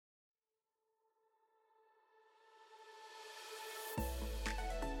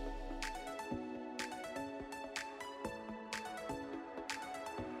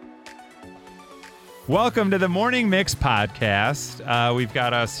Welcome to the Morning Mix podcast. We've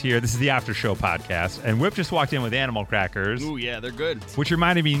got us here. This is the After Show podcast. And Whip just walked in with animal crackers. Ooh, yeah, they're good. Which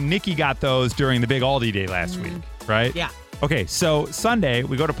reminded me, Nikki got those during the big Aldi day last week, right? Yeah. Okay, so Sunday,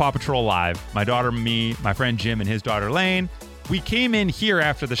 we go to Paw Patrol Live. My daughter, me, my friend Jim, and his daughter Lane. We came in here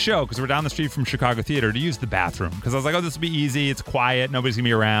after the show because we're down the street from Chicago Theater to use the bathroom. Because I was like, oh, this will be easy. It's quiet. Nobody's going to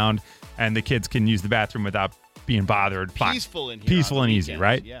be around. And the kids can use the bathroom without being bothered. Peaceful in here. Peaceful and easy, weekends,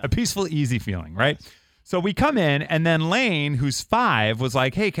 right? Yeah. A peaceful, easy feeling, right? Yes. So we come in, and then Lane, who's 5, was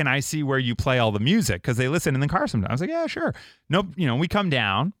like, hey, can I see where you play all the music? Because they listen in the car sometimes. I was like, yeah, sure. Nope. We come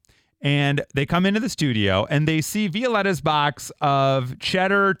down. And they come into the studio and they see Violetta's box of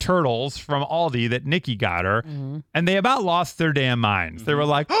cheddar turtles from Aldi that Nikki got her. Mm-hmm. And they about lost their damn minds. Mm-hmm. They were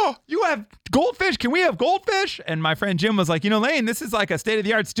like, oh, you have goldfish? Can we have goldfish? And my friend Jim was like, Lane, this is like a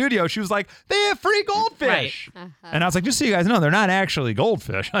state-of-the-art studio. She was like, they have free goldfish. Right. And I was like, just so you guys know, they're not actually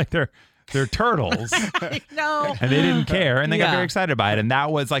goldfish. Like they're turtles. No. And they didn't care. And they got very excited by it. And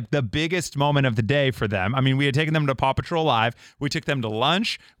that was like the biggest moment of the day for them. I mean, we had taken them to Paw Patrol Live. We took them to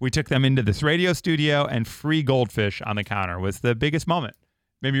lunch. We took them into this radio studio, and free goldfish on the counter was the biggest moment.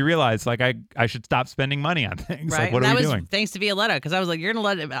 Made me realize, like, I should stop spending money on things. Right. Like, what are we doing? Thanks to Violetta, because I was like, you're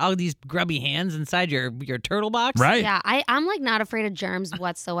going to let all these grubby hands inside your turtle box? Right. Yeah, I'm like not afraid of germs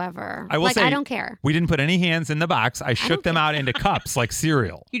whatsoever. I will say, I don't care. We didn't put any hands in the box. I shook them out into cups like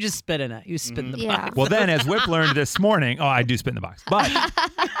cereal. You just spit in it. You spit in the box. Well, then, as Whip learned this morning, I do spit in the box. But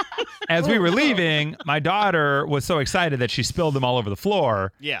as we were leaving, my daughter was so excited that she spilled them all over the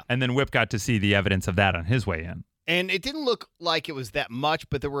floor. Yeah. And then Whip got to see the evidence of that on his way in. And it didn't look like it was that much,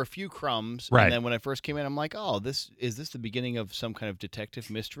 but there were a few crumbs. Right. And then when I first came in, I'm like, oh, is this the beginning of some kind of detective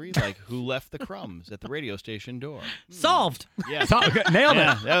mystery? Like, who left the crumbs at the radio station door? Solved. Yeah. Nailed it.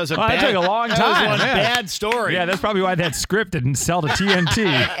 Yeah, that was that took a long time. That was one Yeah. bad story. Yeah, that's probably why that script didn't sell to TNT.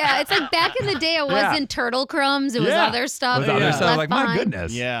 Yeah, it's like back in the day, it wasn't turtle crumbs. It was other stuff. It was other stuff. Like, my behind.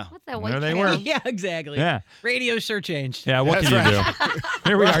 goodness. Yeah. What's that There white they trail? were. Yeah, exactly. Yeah. Radio sure changed. Yeah, what That's can you do?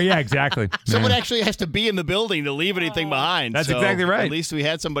 Here we are. Yeah, exactly. Someone actually has to be in the building to leave anything behind. That's so exactly right. At least we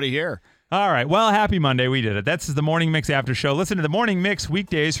had somebody here. All right. Well, happy Monday. We did it. That's the Morning Mix After Show. Listen to the Morning Mix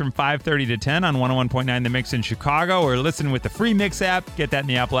weekdays from 5:30 to 10 on 101.9 The Mix in Chicago, or listen with the free Mix app. Get that in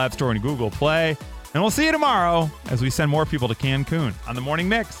the Apple App Store and Google Play. And we'll see you tomorrow as we send more people to Cancun on the Morning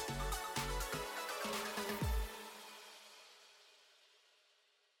Mix.